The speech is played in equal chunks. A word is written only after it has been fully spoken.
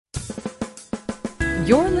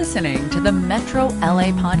You're listening to the Metro LA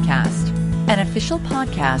Podcast, an official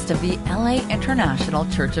podcast of the LA International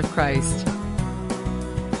Church of Christ.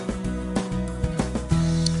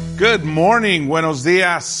 Good morning, buenos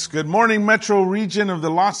dias. Good morning, Metro region of the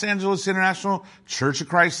Los Angeles International Church of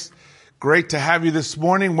Christ. Great to have you this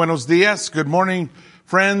morning. Buenos dias. Good morning,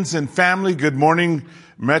 friends and family. Good morning,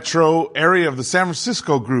 Metro area of the San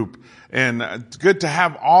Francisco group. And it's good to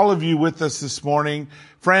have all of you with us this morning.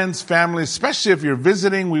 Friends, family, especially if you're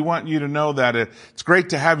visiting, we want you to know that it's great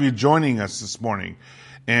to have you joining us this morning.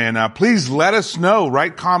 And please let us know,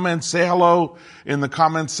 write comments, say hello in the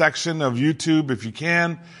comments section of YouTube if you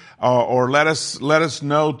can, or let us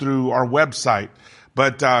know through our website.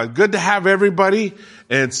 But good to have everybody.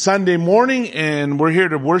 It's Sunday morning, and we're here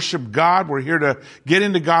to worship God. We're here to get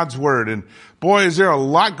into God's Word. And boy, is there a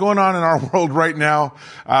lot going on in our world right now.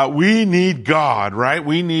 We need God, right?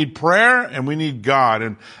 We need prayer and we need God.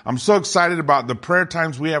 And I'm so excited about the prayer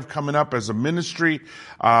times we have coming up as a ministry.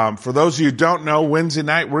 For those of you who don't know, Wednesday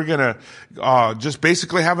night, we're going to just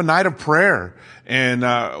basically have a night of prayer. And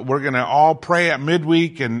we're going to all pray at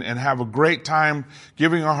midweek and have a great time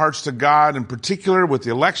giving our hearts to God, in particular with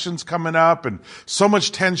the elections coming up and so much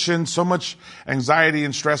tension, so much anxiety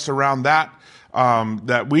and stress around that.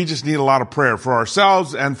 That we just need a lot of prayer for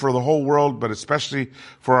ourselves and for the whole world, but especially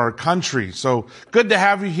for our country. So good to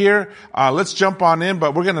have you here. Let's jump on in,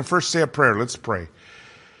 but we're going to first say a prayer. Let's pray.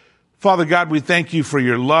 Father God, we thank you for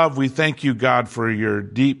your love. We thank you, God, for your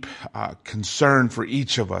deep concern for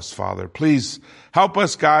each of us, Father. Please help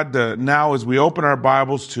us, God, now as we open our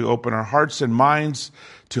Bibles, to open our hearts and minds,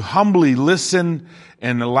 to humbly listen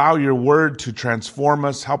and allow your word to transform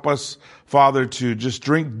us. Help us, Father, to just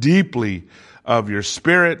drink deeply of your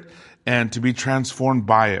Spirit and to be transformed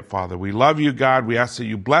by it, Father. We love you, God. We ask that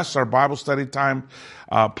you bless our Bible study time.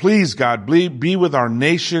 Please, God, be with our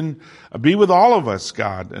nation. Be with all of us,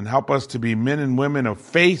 God, and help us to be men and women of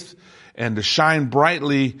faith and to shine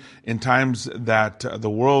brightly in times that the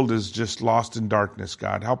world is just lost in darkness,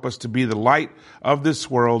 God. Help us to be the light of this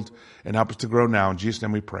world and help us to grow now. In Jesus'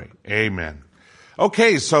 name we pray. Amen.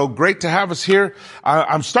 Okay, so great to have us here.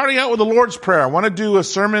 I'm starting out with the Lord's Prayer. I want to do a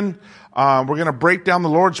sermon. We're going to break down the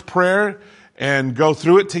Lord's Prayer and go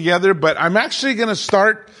through it together, but I'm actually going to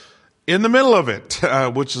start in the middle of it,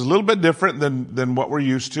 which is a little bit different than what we're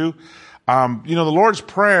used to. The Lord's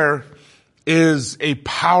Prayer is a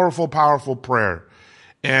powerful, powerful prayer.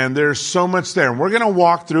 And there's so much there. And we're going to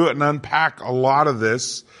walk through it and unpack a lot of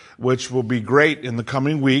this, which will be great in the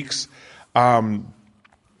coming weeks.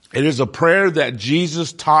 It is a prayer that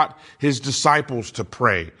Jesus taught his disciples to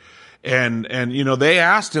pray. And they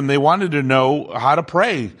asked him, they wanted to know how to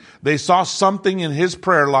pray. They saw something in his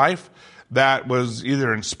prayer life that was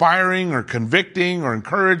either inspiring or convicting or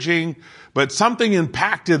encouraging, but something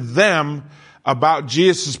impacted them about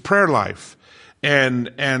Jesus' prayer life.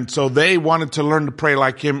 And so they wanted to learn to pray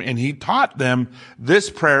like him, and he taught them this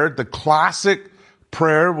prayer, the classic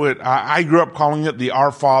prayer. I grew up calling it the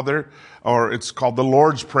Our Father, or it's called the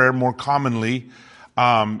Lord's Prayer more commonly.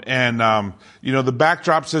 The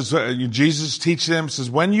backdrop says, Jesus teaches them, says,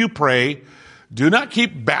 when you pray, do not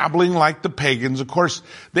keep babbling like the pagans. Of course,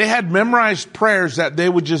 they had memorized prayers that they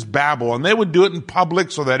would just babble, and they would do it in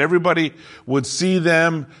public so that everybody would see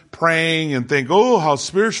them praying and think, oh, how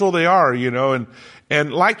spiritual they are,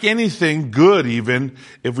 and like anything good, even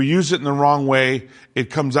if we use it in the wrong way, it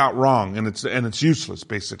comes out wrong and it's useless,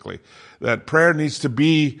 basically. That prayer needs to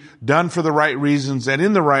be done for the right reasons and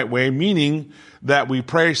in the right way, meaning that we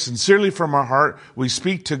pray sincerely from our heart. We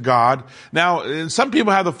speak to God. Now, some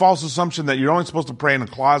people have the false assumption that you're only supposed to pray in a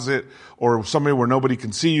closet or somewhere where nobody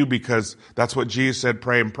can see you, because that's what Jesus said,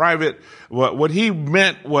 pray in private. What he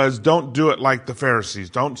meant was, don't do it like the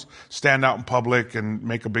Pharisees. Don't stand out in public and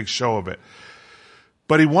make a big show of it.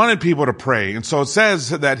 But he wanted people to pray. And so it says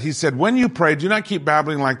that he said, when you pray, do not keep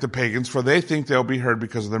babbling like the pagans, for they think they'll be heard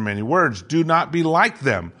because of their many words. Do not be like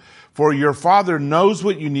them, for your Father knows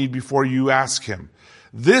what you need before you ask him.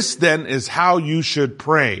 This then is how you should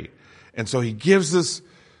pray. And so he gives us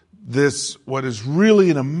this, what is really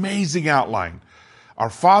an amazing outline. Our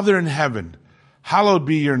Father in heaven, hallowed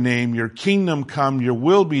be your name, your kingdom come, your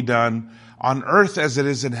will be done on earth as it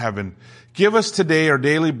is in heaven. Give us today our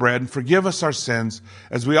daily bread, and forgive us our sins,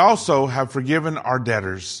 as we also have forgiven our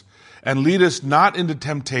debtors. And lead us not into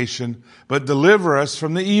temptation, but deliver us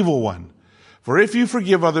from the evil one. For if you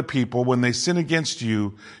forgive other people when they sin against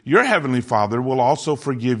you, your heavenly Father will also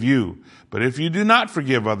forgive you. But if you do not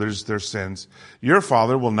forgive others their sins, your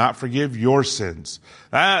Father will not forgive your sins.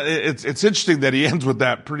 It's interesting that he ends with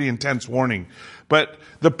that pretty intense warning. But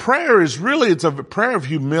the prayer is really, it's a prayer of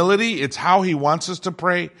humility. It's how he wants us to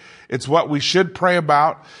pray. It's what we should pray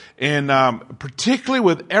about. And particularly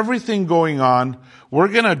with everything going on, we're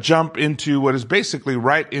going to jump into what is basically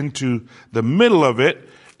right into the middle of it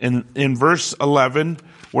in verse 11,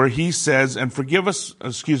 where he says, and forgive us,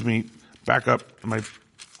 back up my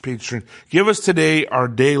page turn. Give us today our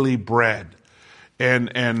daily bread. And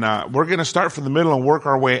we're going to start from the middle and work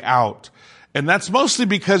our way out. And that's mostly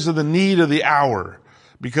because of the need of the hour,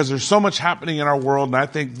 because there's so much happening in our world. And I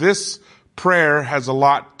think this prayer has a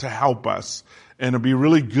lot to help us, and it'll be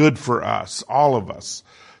really good for us, all of us.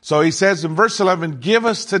 So he says in verse 11, give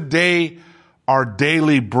us today our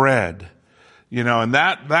daily bread. And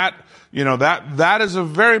that is a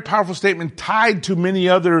very powerful statement tied to many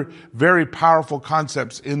other very powerful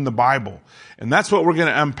concepts in the Bible. And that's what we're going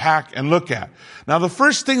to unpack and look at. Now, the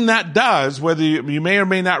first thing that does, whether you may or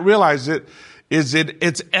may not realize it, is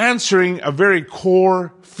it's answering a very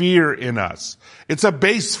core fear in us. It's a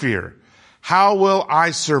base fear. How will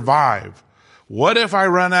I survive? What if I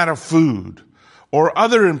run out of food or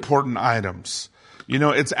other important items?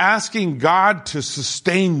 It's asking God to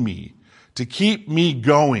sustain me, to keep me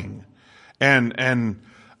going. And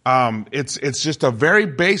it's just a very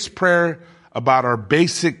base prayer about our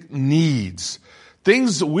basic needs.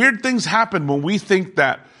 Weird things happen when we think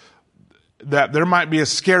that there might be a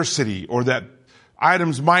scarcity, or that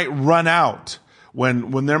items might run out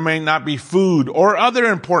when there may not be food or other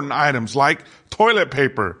important items like toilet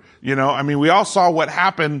paper. We all saw what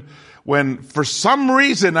happened when, for some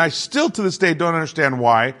reason, I still to this day don't understand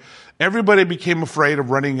why, everybody became afraid of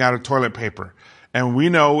running out of toilet paper. And we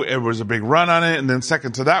know it was a big run on it. And then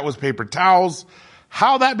second to that was paper towels.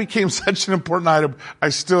 How that became such an important item, I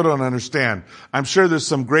still don't understand. I'm sure there's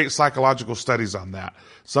some great psychological studies on that.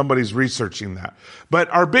 Somebody's researching that. But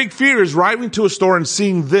our big fear is driving to a store and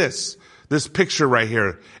seeing this picture right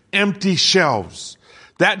here, empty shelves.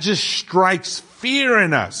 That just strikes fear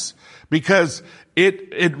in us, because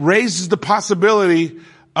it raises the possibility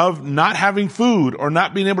of not having food or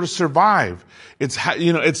not being able to survive. It's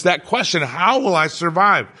that question, how will I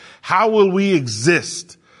survive? How will we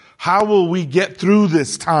exist? How will we get through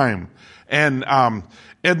this time? And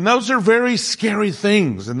those are very scary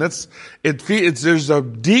things. And there's a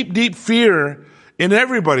deep, deep fear in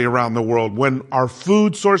everybody around the world when our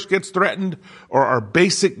food source gets threatened or our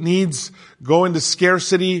basic needs go into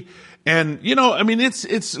scarcity. And,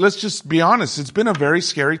 let's just be honest. It's been a very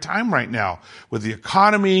scary time right now with the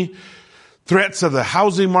economy, threats of the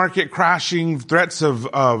housing market crashing, threats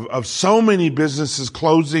of so many businesses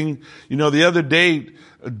closing. The other day,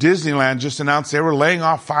 Disneyland just announced they were laying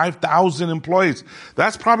off 5,000 employees.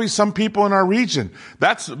 That's probably some people in our region.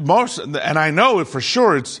 That's most, and I know for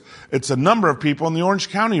sure it's a number of people in the Orange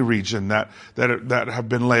County region that have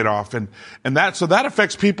been laid off. And so that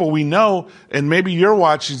affects people we know. And maybe you're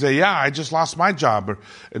watching and say, yeah, I just lost my job.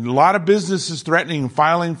 And a lot of businesses threatening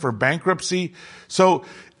filing for bankruptcy. So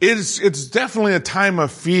it's definitely a time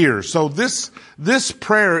of fear. So this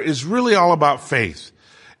prayer is really all about faith.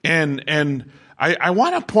 And I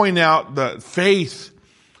want to point out that faith,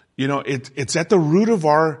 it's at the root of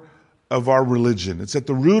our religion. It's at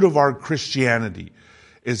the root of our Christianity,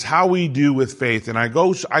 is how we do with faith. And I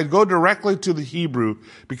go directly to the Hebrew,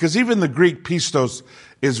 because even the Greek pistos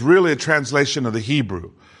is really a translation of the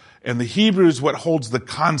Hebrew. And the Hebrew is what holds the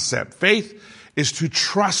concept. Faith is to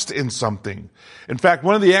trust in something. In fact,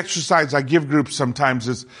 one of the exercises I give groups sometimes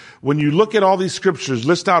is when you look at all these scriptures,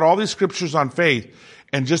 list out all these scriptures on faith,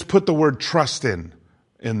 and just put the word trust in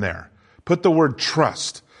there. Put the word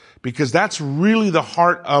trust, because that's really the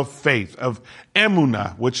heart of faith, of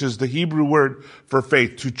emunah, which is the Hebrew word for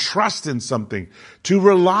faith. To trust in something, to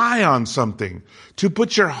rely on something, to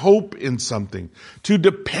put your hope in something, to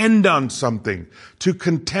depend on something, to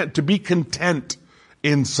be content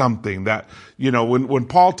in something. That, when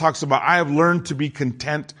Paul talks about, I have learned to be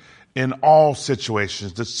content in all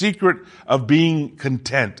situations. The secret of being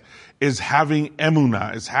content is having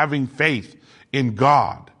emunah, is having faith in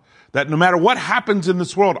God. That no matter what happens in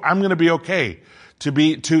this world, I'm going to be okay. To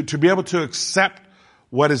be able to accept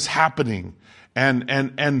what is happening. And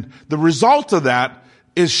the result of that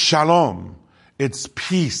is shalom. It's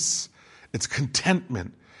peace. It's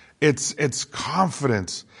contentment. It's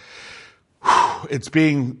confidence. It's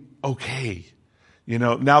being okay.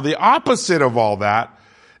 Now the opposite of all that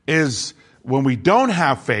is when we don't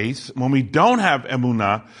have faith, when we don't have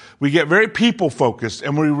emunah, we get very people focused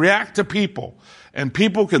and we react to people. And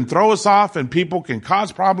people can throw us off and people can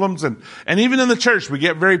cause problems. And even in the church, we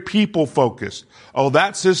get very people focused. Oh,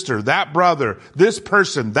 that sister, that brother, this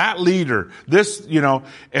person, that leader, this,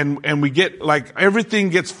 and we get everything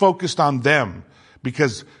gets focused on them.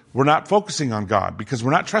 because we're not focusing on God, because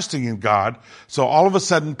we're not trusting in God. So all of a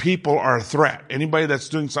sudden people are a threat. Anybody that's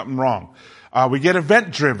doing something wrong. We get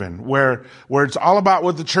event driven where it's all about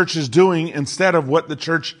what the church is doing instead of what the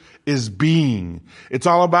church is being. It's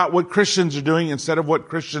all about what Christians are doing instead of what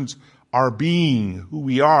Christians are being, who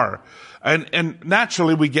we are. And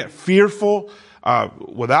naturally we get fearful,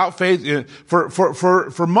 without faith.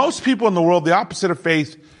 For most people in the world, the opposite of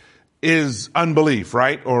faith is unbelief,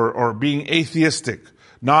 right? Or being atheistic,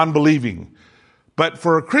 non-believing. But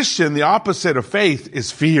for a Christian, the opposite of faith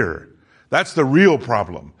is fear. That's the real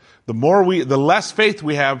problem. The less faith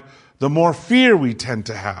we have, the more fear we tend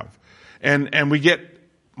to have. And we get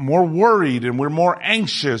more worried and we're more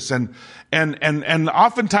anxious and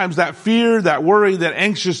oftentimes that fear, that worry, that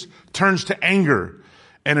anxious turns to anger.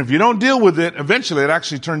 And if you don't deal with it, eventually it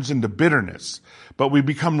actually turns into bitterness. But we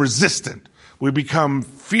become resistant. We become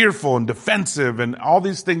fearful and defensive, and all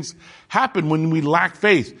these things happen when we lack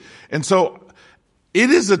faith. And so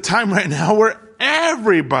it is a time right now where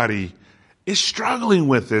everybody is struggling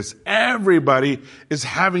with this. Everybody is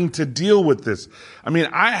having to deal with this. I mean,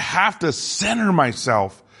 I have to center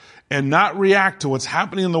myself and not react to what's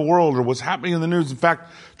happening in the world or what's happening in the news. In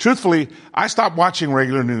fact, truthfully, I stopped watching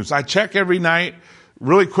regular news. I check every night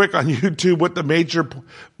really quick on YouTube what the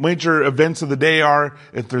major events of the day are.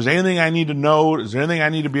 If there's anything I need to know, is there anything I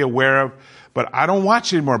need to be aware of? But I don't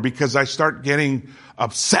watch anymore because I start getting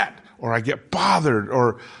upset or I get bothered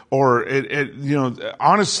or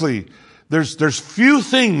honestly, there's few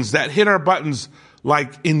things that hit our buttons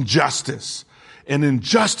like injustice. And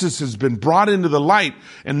injustice has been brought into the light,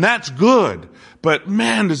 and that's good. But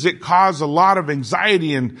man, does it cause a lot of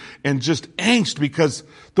anxiety and just angst because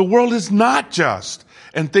the world is not just.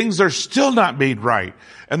 And things are still not made right.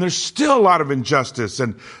 And there's still a lot of injustice.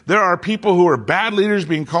 And there are people who are bad leaders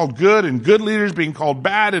being called good and good leaders being called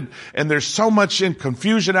bad. And there's so much in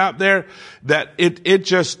confusion out there that it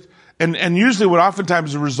just, and usually what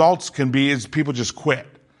oftentimes the results can be is people just quit.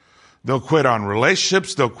 They'll quit on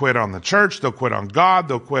relationships. They'll quit on the church. They'll quit on God.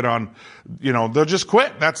 They'll quit on, they'll just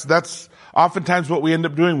quit. That's oftentimes what we end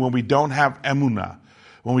up doing when we don't have emunah,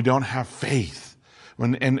 when we don't have faith.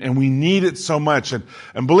 And we need it so much. And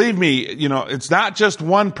believe me, it's not just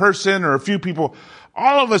one person or a few people.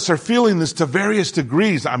 All of us are feeling this to various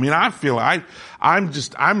degrees. I mean, I feel I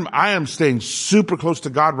am staying super close to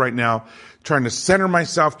God right now, trying to center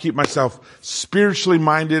myself, keep myself spiritually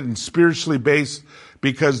minded and spiritually based,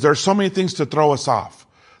 because there's so many things to throw us off.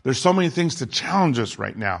 There's so many things to challenge us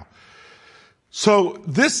right now. So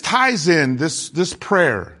this ties in this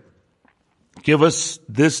prayer. Give us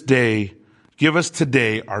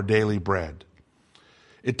today our daily bread.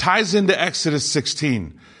 It ties into Exodus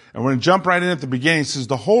 16. And we're going to jump right in at the beginning. It says,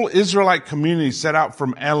 the whole Israelite community set out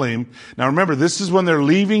from Elim. Now remember, this is when they're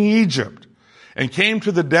leaving Egypt and came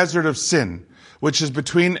to the desert of Sin, which is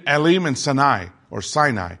between Elim and Sinai,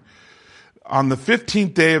 on the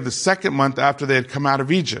 15th day of the second month after they had come out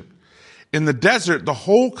of Egypt. In the desert, the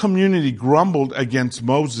whole community grumbled against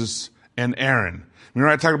Moses and Aaron.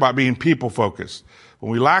 Remember I talked about being people focused.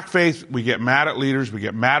 When we lack faith, we get mad at leaders, we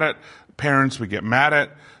get mad at parents, we get mad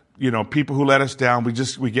at, people who let us down.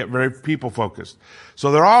 We get very people focused.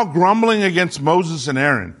 So they're all grumbling against Moses and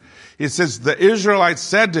Aaron. It says, the Israelites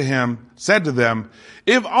said to them,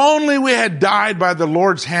 if only we had died by the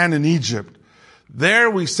Lord's hand in Egypt.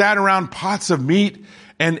 There we sat around pots of meat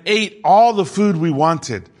and ate all the food we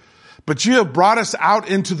wanted. But you have brought us out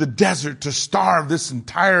into the desert to starve this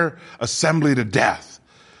entire assembly to death.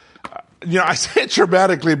 I say it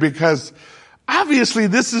dramatically because obviously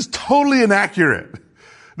this is totally inaccurate.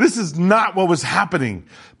 This is not what was happening.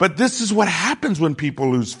 But this is what happens when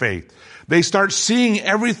people lose faith. They start seeing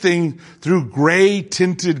everything through gray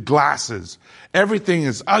tinted glasses. Everything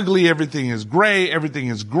is ugly, everything is gray, everything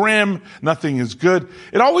is grim, nothing is good.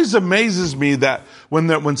 It always amazes me that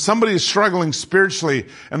when somebody is struggling spiritually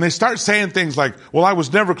and they start saying things like, well, I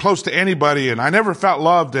was never close to anybody and I never felt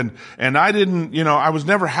loved and I didn't, I was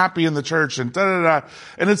never happy in the church and da da da.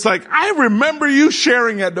 And it's like, I remember you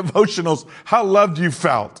sharing at devotionals how loved you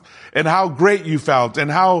felt and how great you felt and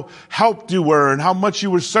how helped you were and how much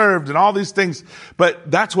you were served and all these things. But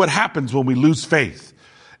that's what happens when we lose faith.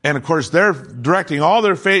 And of course, they're directing all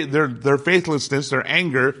their faithlessness, their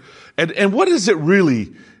anger. And what is it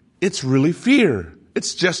really? It's really fear.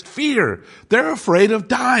 It's just fear. They're afraid of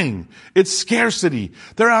dying. It's scarcity.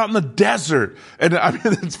 They're out in the desert. And I mean,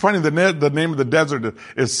 it's funny, the name of the desert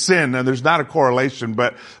is sin, and there's not a correlation,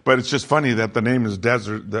 but it's just funny that the name is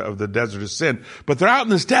desert, of the desert is sin. But they're out in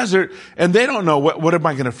this desert, and they don't know what am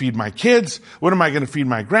I going to feed my kids? What am I going to feed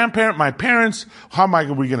my my parents? How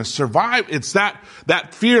am we going to survive? It's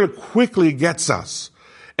that fear quickly gets us.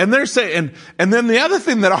 And they're saying, and then the other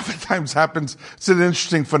thing that oftentimes happens, it's an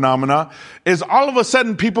interesting phenomena, is all of a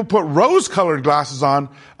sudden people put rose-colored glasses on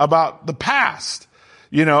about the past.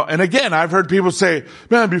 And again, I've heard people say,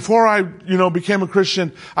 man, before I, became a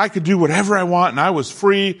Christian, I could do whatever I want and I was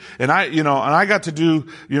free and I got to do,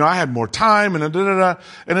 I had more time and And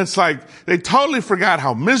it's like, they totally forgot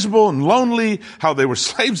how miserable and lonely, how they were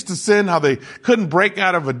slaves to sin, how they couldn't break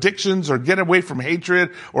out of addictions or get away from hatred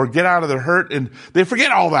or get out of their hurt. And they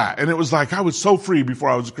forget all that. And it was like, I was so free before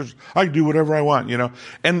I was a Christian. I could do whatever I want,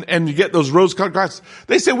 and you get those rose-colored glasses.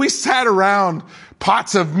 They say we sat around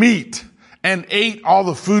pots of meat and ate all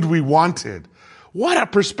the food we wanted. What a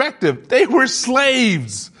perspective. They were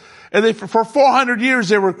slaves. And for 400 years,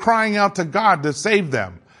 they were crying out to God to save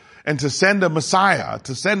them and to send a Messiah,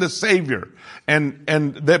 to send a Savior.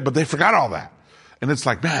 But they forgot all that. And it's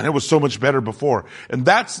like, man, it was so much better before. And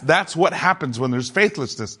that's what happens when there's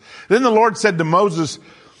faithlessness. Then the Lord said to Moses,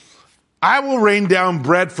 I will rain down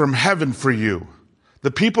bread from heaven for you. The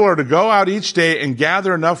people are to go out each day and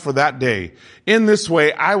gather enough for that day. In this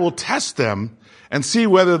way, I will test them and see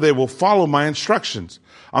whether they will follow my instructions.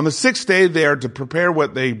 On the 6th day, they are to prepare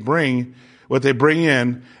what they bring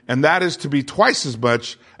in, and that is to be twice as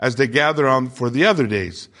much as they gather on for the other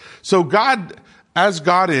days. So God, as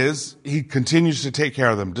God is, He continues to take care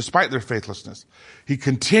of them, despite their faithlessness. He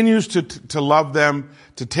continues to love them,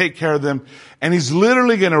 to take care of them, and He's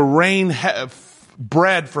literally going to rain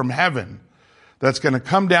bread from heaven that's going to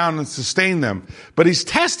come down and sustain them. But He's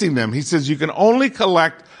testing them. He says you can only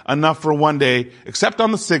collect enough for one day, except on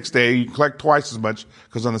the 6th day. You collect twice as much,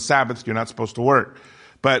 because on the Sabbath you're not supposed to work.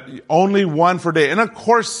 But only one per day. And of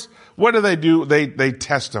course, what do? They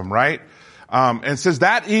test them, right? And it says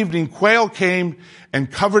that evening quail came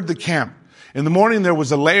and covered the camp. In the morning there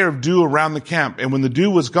was a layer of dew around the camp, and when the dew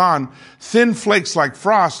was gone, thin flakes like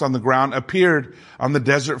frost on the ground appeared on the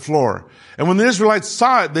desert floor. And when the Israelites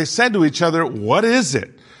saw it, they said to each other, what is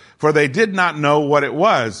it? For they did not know what it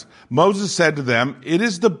was. Moses said to them, it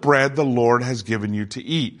is the bread the Lord has given you to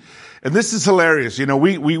eat. And this is hilarious.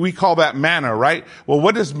 We call that manna, right? Well,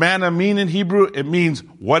 what does manna mean in Hebrew? It means,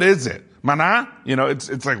 what is it? Manna?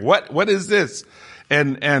 It's like, what is this?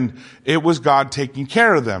 And it was God taking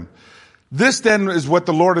care of them. This then is what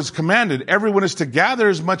the Lord has commanded. Everyone is to gather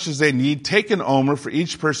as much as they need. Take an omer for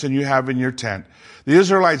each person you have in your tent. The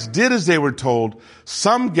Israelites did as they were told.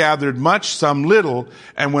 Some gathered much, some little.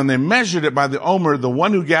 And when they measured it by the omer, the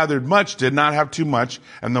one who gathered much did not have too much,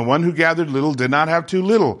 and the one who gathered little did not have too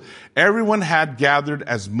little. Everyone had gathered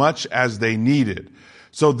as much as they needed.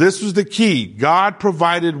 So this was the key. God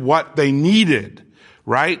provided what they needed,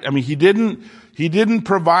 right? I mean, He didn't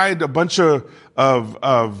provide a bunch of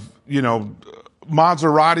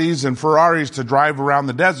Maseratis and Ferraris to drive around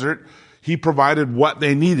the desert. He provided what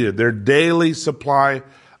they needed, their daily supply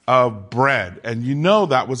of bread. And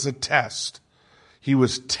that was a test. He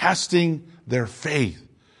was testing their faith.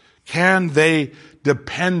 Can they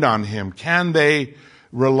depend on Him? Can they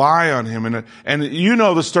rely on Him? And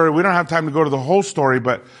the story. We don't have time to go to the whole story,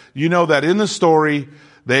 but that in the story,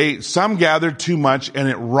 some gathered too much and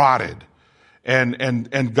it rotted.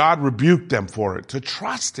 And God rebuked them for it, to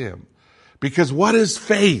trust Him. Because what is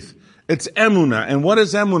faith? It's emunah. And what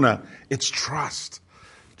is emunah? It's trust.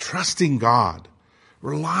 Trusting God.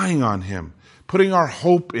 Relying on Him. Putting our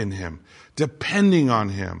hope in Him. Depending on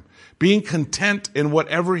Him. Being content in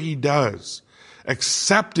whatever He does.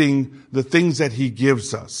 Accepting the things that He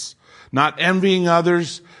gives us. Not envying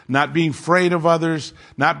others. Not being afraid of others.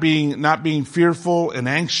 Not being fearful and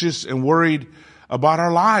anxious and worried about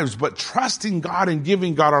our lives, but trusting God and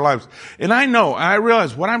giving God our lives. And I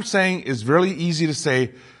realize what I'm saying is really easy to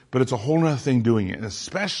say, but it's a whole other thing doing it,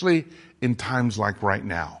 especially in times like right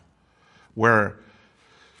now, where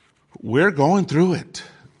we're going through it.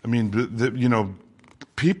 I mean,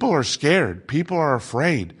 people are scared. People are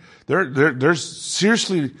afraid. There's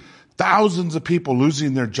seriously thousands of people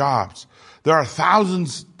losing their jobs. There are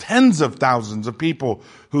tens of thousands of people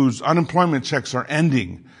whose unemployment checks are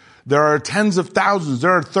ending. There are tens of thousands.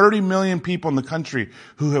 There are 30 million people in the country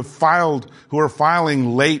who are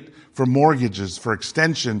filing late for mortgages, for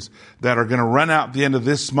extensions that are going to run out at the end of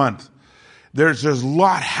this month. There's a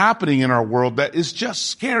lot happening in our world that is just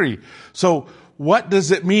scary. So what does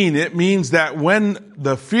it mean? It means that when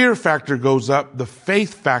the fear factor goes up, the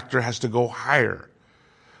faith factor has to go higher.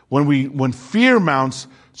 When fear mounts,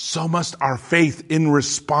 so must our faith in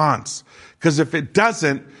response. Because if it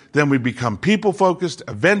doesn't, then we become people-focused,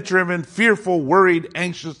 event-driven, fearful, worried,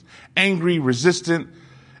 anxious, angry, resistant,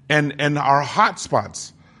 and our hot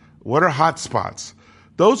spots. What are hot spots?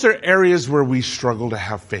 Those are areas where we struggle to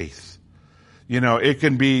have faith. It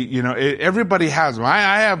can be, everybody has them.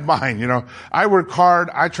 I have mine, I work hard.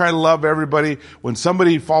 I try to love everybody. When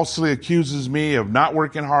somebody falsely accuses me of not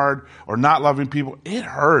working hard or not loving people, it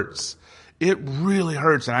hurts. It really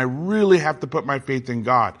hurts. And I really have to put my faith in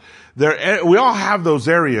God. We all have those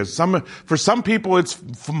areas. For some people, it's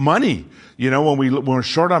money. When we're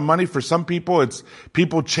short on money, for some people, it's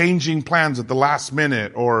people changing plans at the last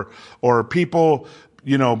minute or people,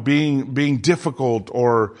 being difficult,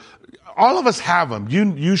 or all of us have them.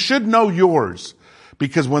 You should know yours,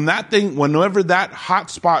 because whenever that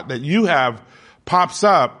hot spot that you have pops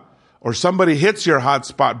up, or somebody hits your hot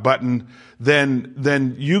spot button,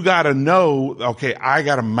 then you gotta know, okay, I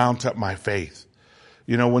gotta mount up my faith.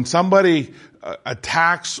 When somebody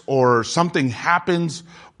attacks, or something happens,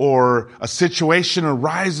 or a situation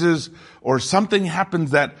arises, or something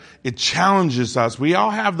happens that it challenges us, we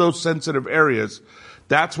all have those sensitive areas.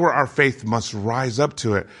 That's where our faith must rise up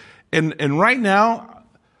to it. And right now,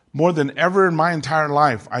 more than ever in my entire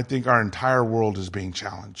life, I think our entire world is being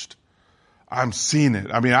challenged. I'm seeing it.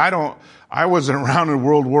 I wasn't around in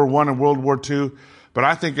World War I and World War II, but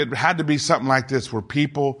I think it had to be something like this, where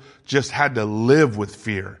people just had to live with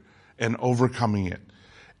fear and overcoming it.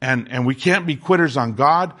 And we can't be quitters on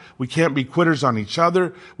God. We can't be quitters on each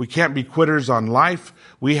other. We can't be quitters on life.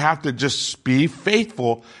 We have to just be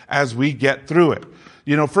faithful as we get through it.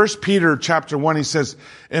 1 Peter chapter 1, he says,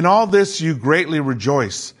 "In all this you greatly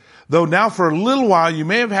rejoice, though now for a little while you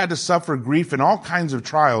may have had to suffer grief in all kinds of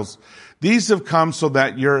trials. These have come so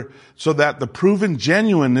that the proven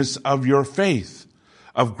genuineness of your faith,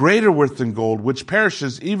 of greater worth than gold, which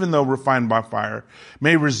perishes even though refined by fire,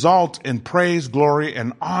 may result in praise, glory,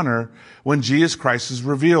 and honor when Jesus Christ is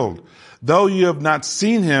revealed. Though you have not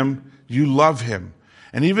seen him, you love him.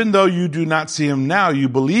 And even though you do not see him now, you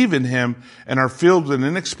believe in him and are filled with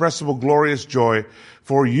inexpressible glorious joy,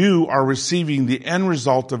 for you are receiving the end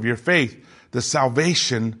result of your faith, the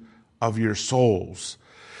salvation of your souls."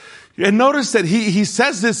 And notice that he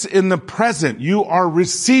says this in the present. You are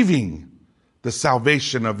receiving the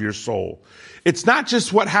salvation of your soul. It's not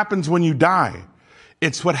just what happens when you die.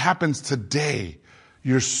 It's what happens today.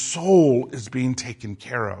 Your soul is being taken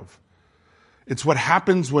care of. It's what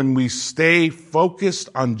happens when we stay focused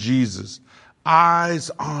on Jesus, eyes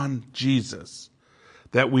on Jesus,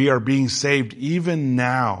 that we are being saved even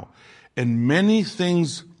now. And many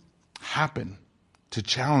things happen to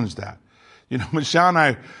challenge that. Michelle and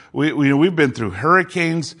I, we've been through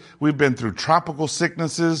hurricanes. We've been through tropical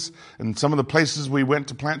sicknesses, and some of the places we went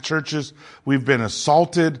to plant churches. We've been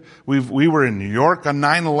assaulted. We were in New York on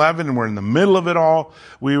 9/11, and we're in the middle of it all.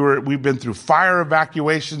 We've been through fire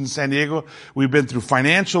evacuation in San Diego. We've been through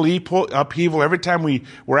financial upheaval. Every time we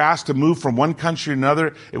were asked to move from one country to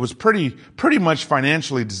another, it was pretty much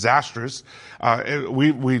financially disastrous.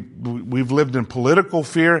 We've lived in political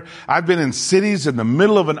fear. I've been in cities in the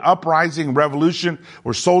middle of an uprising revolution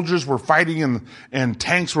where soldiers were fighting and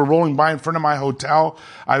tanks were rolling by in front of my hotel.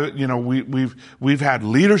 We've had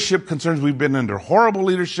leadership concerns. We've been under horrible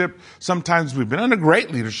leadership. Sometimes we've been under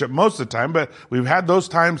great leadership most of the time, but we've had those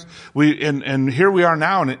times. And here we are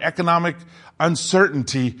now in an economic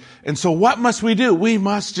uncertainty. And so what must we do? We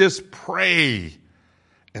must just pray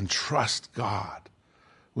and trust God.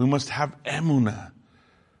 We must have emunah.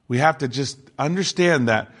 We have to just understand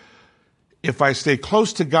that if I stay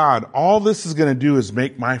close to God, all this is going to do is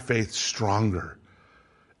make my faith stronger.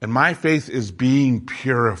 And my faith is being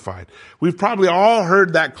purified. We've probably all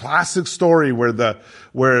heard that classic story where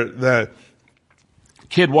the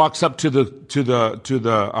kid walks up to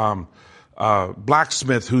the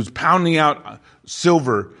blacksmith who's pounding out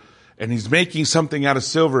silver, and he's making something out of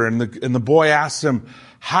silver, and the boy asks him,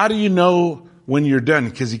 "How do you know when you're done?"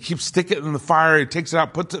 Because he keeps sticking it in the fire, he takes it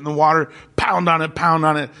out, puts it in the water, pound on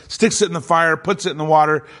it, sticks it in the fire, puts it in the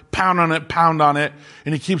water, pound on it,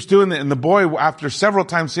 and he keeps doing that. And the boy, after several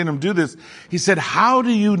times seeing him do this, he said, "How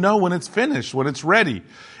do you know when it's finished, when it's ready?"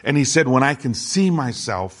 And he said, "When I can see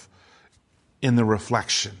myself in the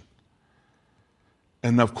reflection."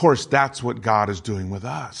 And of course, that's what God is doing with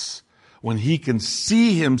us. When he can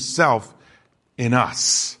see himself in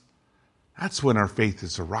us, that's when our faith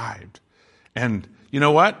has arrived. And you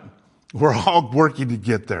know what? We're all working to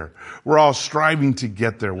get there. We're all striving to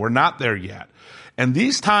get there. We're not there yet. And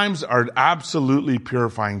these times are absolutely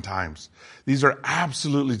purifying times. These are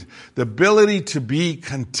absolutely the ability to be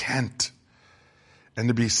content and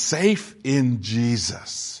to be safe in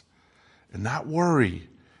Jesus and not worry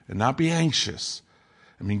and not be anxious.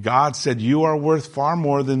 I mean, God said you are worth far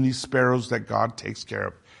more than these sparrows that God takes care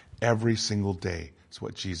of every single day. That's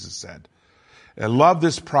what Jesus said. I love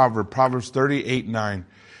this proverb, Proverbs 38:9.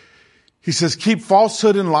 He says, keep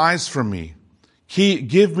falsehood and lies from me.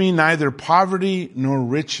 Give me neither poverty nor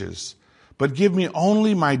riches, but give me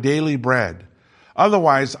only my daily bread.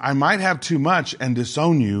 Otherwise, I might have too much and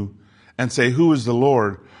disown you and say, who is the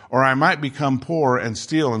Lord? Or I might become poor and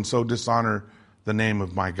steal and so dishonor the name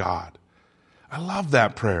of my God. I love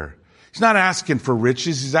that prayer. He's not asking for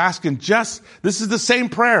riches. He's asking this is the same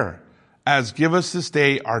prayer as give us this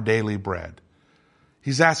day our daily bread.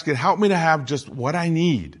 He's asking, help me to have just what I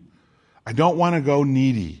need. I don't want to go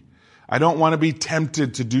needy. I don't want to be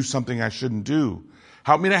tempted to do something I shouldn't do.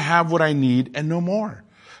 Help me to have what I need and no more.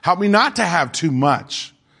 Help me not to have too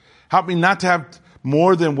much. Help me not to have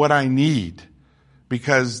more than what I need,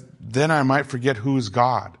 because then I might forget who is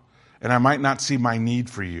God and I might not see my need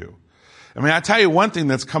for you. I mean, I tell you one thing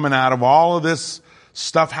that's coming out of all of this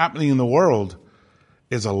stuff happening in the world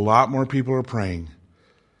is a lot more people are praying.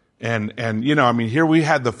 And here we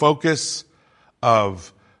had the focus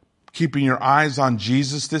of keeping your eyes on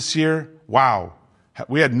Jesus this year. Wow.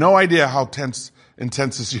 We had no idea how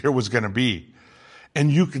intense this year was going to be. And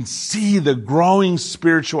you can see the growing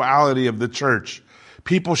spirituality of the church.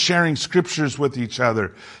 People sharing scriptures with each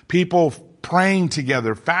other. People praying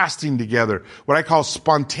together, fasting together. What I call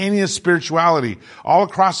spontaneous spirituality. All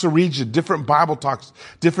across the region, different Bible talks,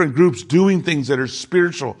 different groups doing things that are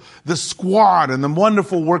spiritual. The squad and the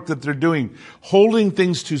wonderful work that they're doing. Holding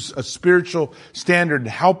things to a spiritual standard,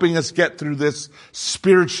 helping us get through this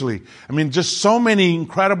spiritually. I mean, just so many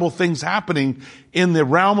incredible things happening in the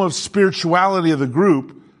realm of spirituality of the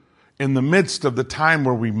group in the midst of the time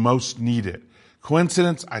where we most need it.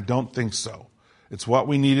 Coincidence? I don't think so. It's what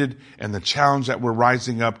we needed and the challenge that we're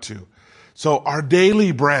rising up to. So our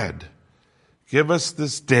daily bread. Give us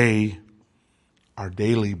this day our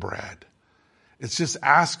daily bread. It's just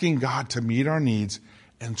asking God to meet our needs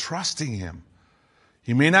and trusting Him.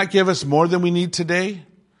 He may not give us more than we need today.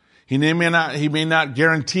 He may not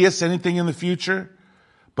guarantee us anything in the future,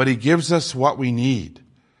 but He gives us what we need.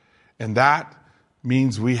 And that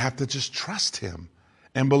means we have to just trust Him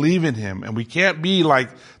and believe in Him. And we can't be like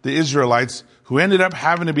the Israelites who ended up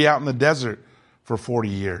having to be out in the desert for 40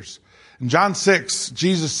 years. In John 6,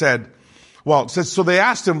 Jesus said, so they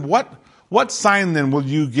asked Him, what sign then will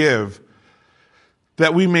you give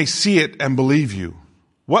that we may see it and believe you?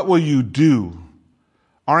 What will you do?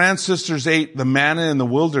 Our ancestors ate the manna in the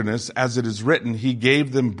wilderness, as it is written, He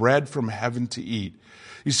gave them bread from heaven to eat.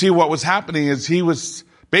 You see, what was happening is He was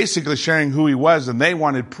basically sharing who He was, and they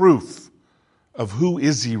wanted proof of who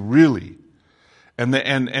is He really.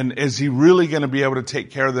 And is He really going to be able to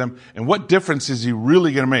take care of them? And what difference is He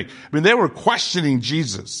really going to make? I mean, they were questioning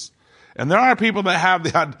Jesus. And there are people that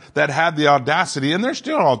had the audacity, and they're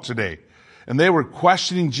still all today. And they were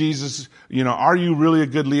questioning Jesus. Are you really a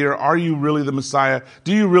good leader? Are you really the Messiah?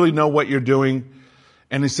 Do you really know what you're doing?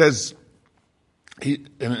 And He says,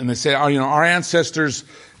 and they say, our ancestors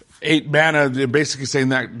ate manna. They're basically saying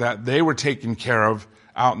that they were taken care of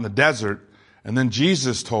out in the desert. And then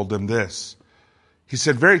Jesus told them this. He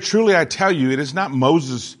said, very truly I tell you, it is not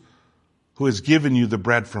Moses who has given you the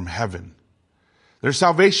bread from heaven. Their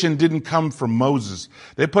salvation didn't come from Moses.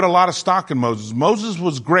 They put a lot of stock in Moses. Moses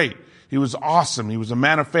was great. He was awesome. He was a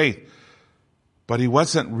man of faith. But he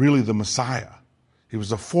wasn't really the Messiah. He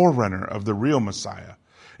was a forerunner of the real Messiah.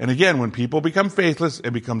 And again, when people become faithless,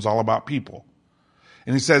 it becomes all about people.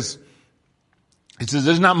 And he says,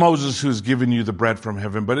 there's not Moses who has given you the bread from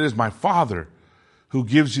heaven, but it is my Father who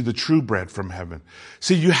gives you the true bread from heaven.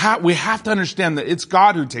 See, we have to understand that it's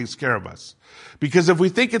God who takes care of us. Because if we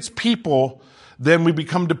think it's people, then we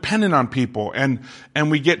become dependent on people and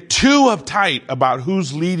we get too uptight about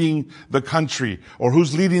who's leading the country or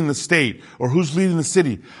who's leading the state or who's leading the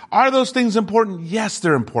city. Are those things important? Yes,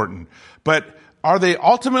 they're important. But are they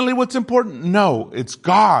ultimately what's important? No, it's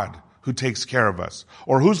God who takes care of us.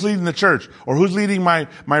 Or who's leading the church, or who's leading my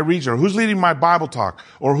region, or who's leading my Bible talk,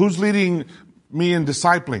 or who's leading me in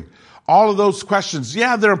discipling. All of those questions,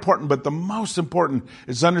 yeah, they're important, but the most important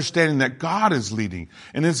is understanding that God is leading,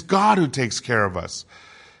 and it's God who takes care of us.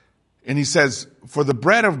 And He says, for the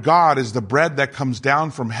bread of God is the bread that comes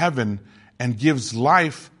down from heaven and gives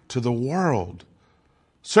life to the world.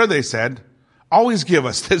 Sir, they said, always give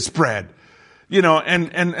us this bread.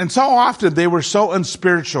 And so often they were so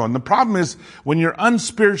unspiritual. And the problem is when you're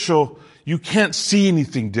unspiritual, you can't see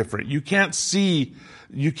anything different. You can't see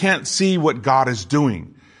what God is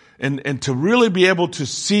doing. And to really be able to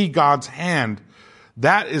see God's hand,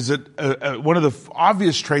 that is one of the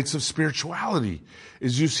obvious traits of spirituality,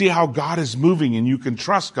 is you see how God is moving and you can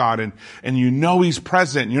trust God and you know He's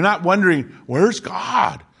present. You're not wondering, where's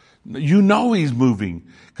God? You know He's moving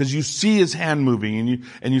because you see His hand moving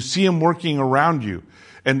and you see Him working around you.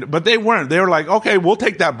 But they weren't. They were like, okay, we'll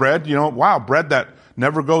take that bread. Wow, bread that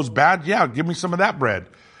never goes bad. Yeah, give me some of that bread.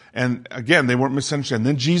 And again, they weren't misunderstanding.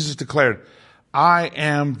 Then Jesus declared, I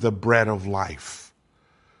am the bread of life.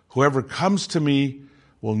 Whoever comes to me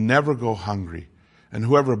will never go hungry. And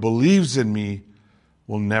whoever believes in me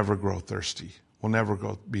will never grow thirsty, will never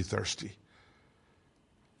be thirsty.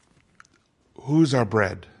 Who's our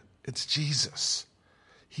bread? It's Jesus.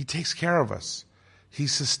 He takes care of us. He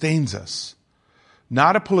sustains us.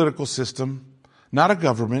 Not a political system, not a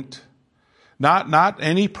government, not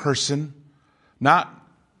any person, not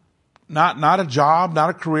a job, not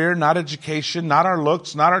a career, not education, not our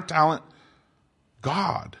looks, not our talent.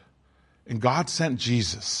 God. And God sent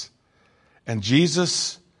Jesus. And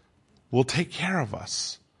Jesus will take care of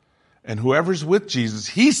us. And whoever's with Jesus,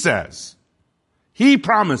 He says, He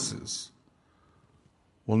promises,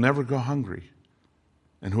 will never go hungry.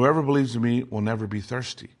 And whoever believes in me will never be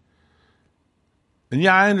thirsty. And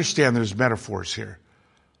yeah, I understand there's metaphors here,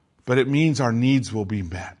 but it means our needs will be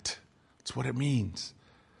met. That's what it means.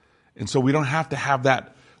 And so we don't have to have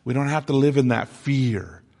that, we don't have to live in that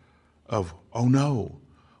fear of, oh no,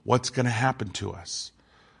 what's going to happen to us?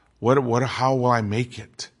 How will I make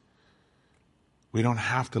it? We don't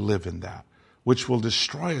have to live in that, which will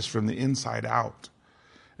destroy us from the inside out.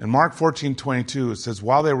 In Mark 14:22, it says,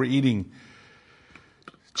 while they were eating,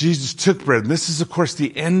 Jesus took bread. And this is, of course,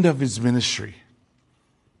 the end of His ministry.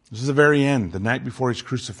 This is the very end, the night before He's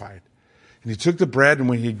crucified. And He took the bread, and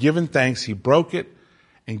when He had given thanks, He broke it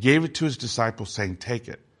and gave it to His disciples, saying, take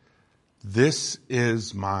it. This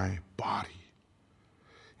is my body.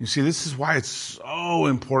 You see, this is why it's so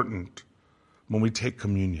important when we take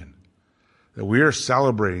communion, that we are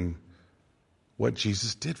celebrating what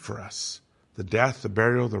Jesus did for us. The death, the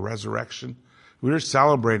burial, the resurrection. We are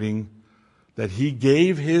celebrating that He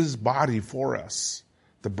gave His body for us,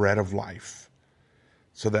 the bread of life,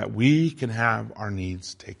 so that we can have our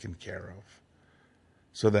needs taken care of,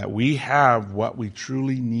 so that we have what we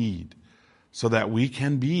truly need, so that we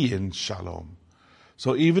can be in shalom.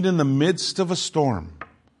 So even in the midst of a storm,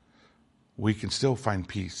 we can still find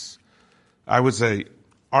peace. I was a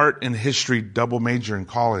art and history double major in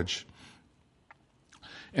college.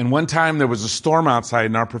 And one time there was a storm outside,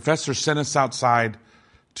 and our professor sent us outside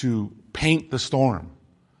to paint the storm.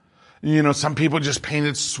 Some people just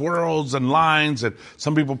painted swirls and lines, and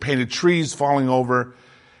some people painted trees falling over.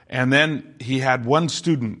 And then he had one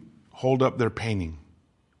student hold up their painting.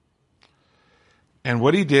 And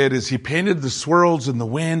what he did is he painted the swirls and the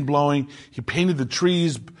wind blowing. He painted the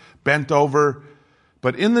trees bent over.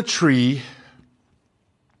 But in the tree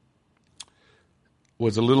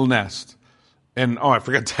was a little nest. And, I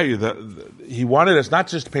forgot to tell you, he wanted us not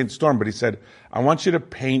just to paint the storm, but he said, I want you to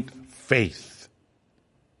paint faith.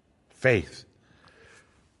 Faith.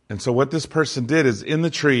 And so what this person did is in the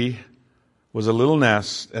tree was a little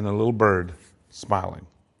nest and a little bird smiling.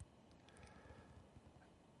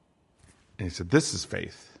 And he said, this is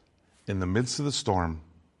faith. In the midst of the storm,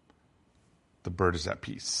 the bird is at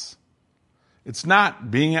peace. It's not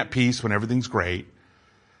being at peace when everything's great.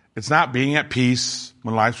 It's not being at peace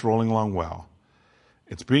when life's rolling along well.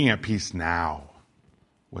 It's being at peace now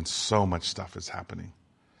when so much stuff is happening.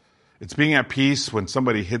 It's being at peace when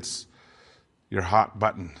somebody hits your hot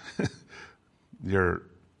button.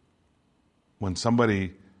 When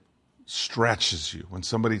somebody stretches you, when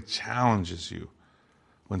somebody challenges you,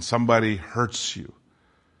 when somebody hurts you.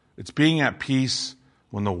 It's being at peace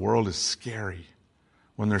when the world is scary,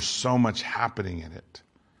 when there's so much happening in it.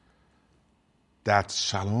 That's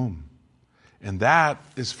shalom. And that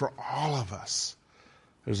is for all of us.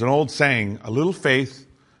 There's an old saying, a little faith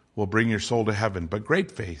will bring your soul to heaven, but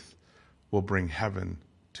great faith will bring heaven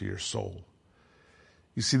to your soul.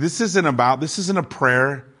 You see, this isn't a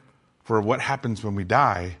prayer for what happens when we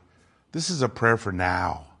die. This is a prayer for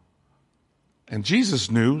now. And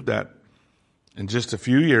Jesus knew that in just a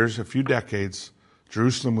few years, a few decades,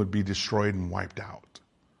 Jerusalem would be destroyed and wiped out.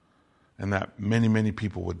 And that many, many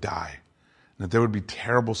people would die. And that there would be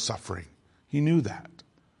terrible suffering. He knew that.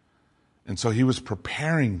 And so He was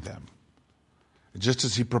preparing them. Just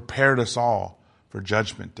as He prepared us all for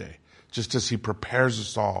Judgment Day. Just as He prepares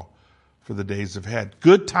us all for the days ahead.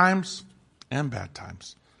 Good times and bad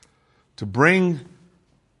times. To bring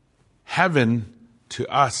heaven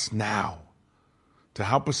to us now to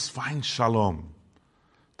help us find shalom,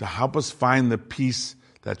 to help us find the peace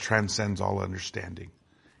that transcends all understanding,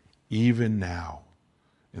 even now,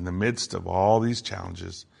 in the midst of all these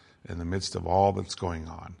challenges, in the midst of all that's going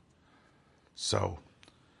on. So,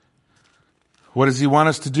 what does he want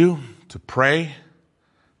us to do? To pray,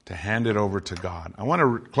 to hand it over to God. I want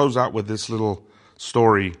to close out with this little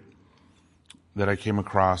story that I came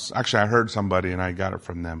across. Actually, I heard somebody and I got it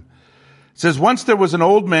from them. It says, once there was an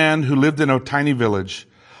old man who lived in a tiny village.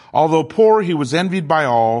 Although poor, he was envied by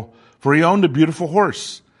all, for he owned a beautiful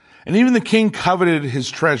horse. And even the king coveted his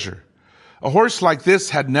treasure. A horse like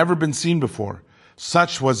this had never been seen before.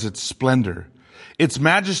 Such was its splendor, its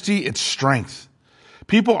majesty, its strength.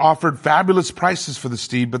 People offered fabulous prices for the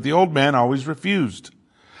steed, but the old man always refused.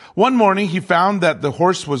 One morning he found that the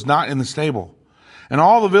horse was not in the stable, and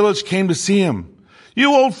all the village came to see him.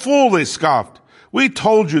 You old fool, they scoffed. We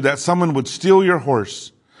told you that someone would steal your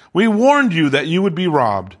horse. We warned you that you would be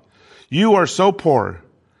robbed. You are so poor.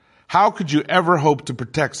 How could you ever hope to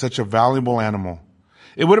protect such a valuable animal?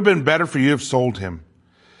 It would have been better for you to have sold him.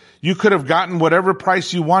 You could have gotten whatever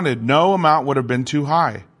price you wanted. No amount would have been too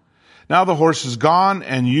high. Now the horse is gone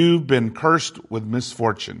and you've been cursed with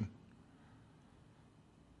misfortune.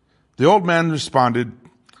 The old man responded,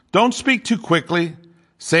 don't speak too quickly.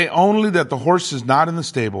 Say only that the horse is not in the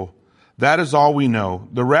stable. That is all we know.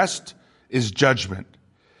 The rest is judgment.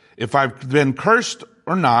 If I've been cursed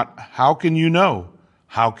or not, how can you know?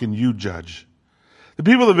 How can you judge? The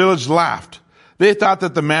people of the village laughed. They thought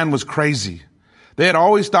that the man was crazy. They had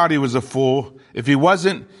always thought he was a fool. If he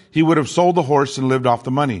wasn't, he would have sold the horse and lived off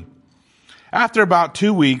the money. After about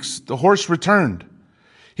 2 weeks, the horse returned.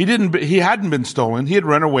 He hadn't been stolen. He had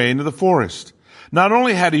run away into the forest. Not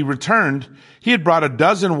only had he returned, he had brought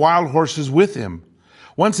 12 wild horses with him.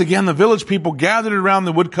 Once again, the village people gathered around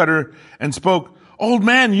the woodcutter and spoke, Old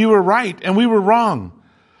man, you were right and we were wrong.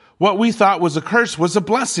 What we thought was a curse was a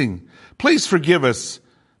blessing. Please forgive us.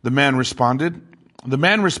 The man responded,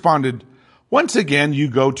 once again, you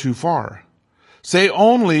go too far. Say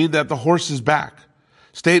only that the horse is back.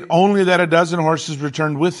 State only that 12 horses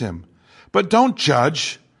returned with him. But don't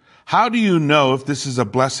judge. How do you know if this is a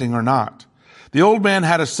blessing or not? The old man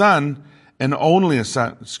had a son and only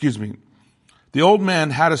son.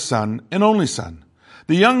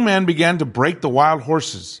 The young man began to break the wild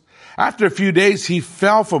horses. After a few days, he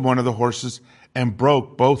fell from one of the horses and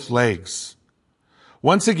broke both legs.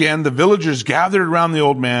 Once again, the villagers gathered around the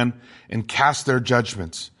old man and cast their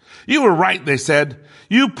judgments. You were right, they said.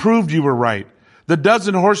 You proved you were right. The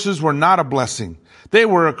 12 horses were not a blessing. They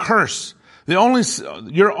were a curse.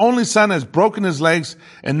 Your only son has broken his legs,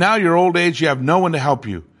 and now your old age, you have no one to help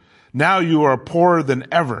you. Now you are poorer than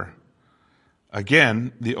ever.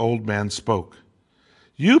 Again, the old man spoke.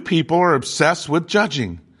 You people are obsessed with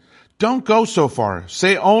judging. Don't go so far.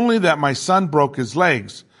 Say only that my son broke his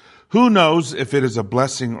legs. Who knows if it is a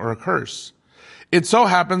blessing or a curse? It so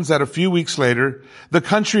happens that a few weeks later, the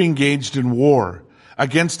country engaged in war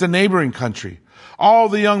against a neighboring country. All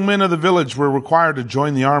the young men of the village were required to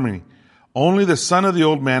join the army. Only the son of the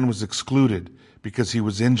old man was excluded because he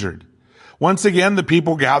was injured. Once again, the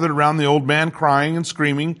people gathered around the old man crying and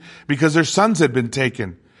screaming because their sons had been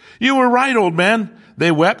taken. You were right, old man,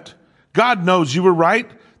 they wept. God knows you were right.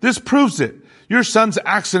 This proves it. Your son's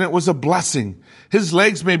accident was a blessing. His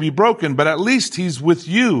legs may be broken, but at least he's with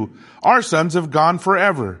you. Our sons have gone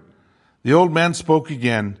forever. The old man spoke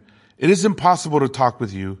again. It is impossible to talk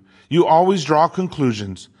with you. You always draw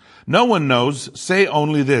conclusions. No one knows. Say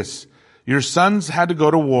only this. Your sons had to go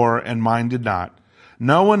to war and mine did not.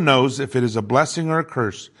 No one knows if it is a blessing or a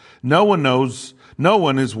curse. No one knows. No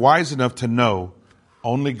one is wise enough to know.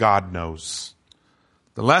 Only God knows.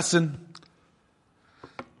 The lesson,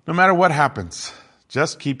 no matter what happens,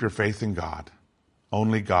 just keep your faith in God.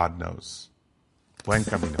 Only God knows. Buen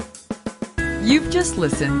camino. You've just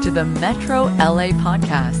listened to the Metro LA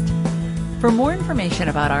podcast. For more information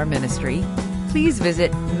about our ministry, please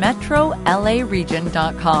visit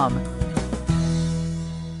metrolaregion.com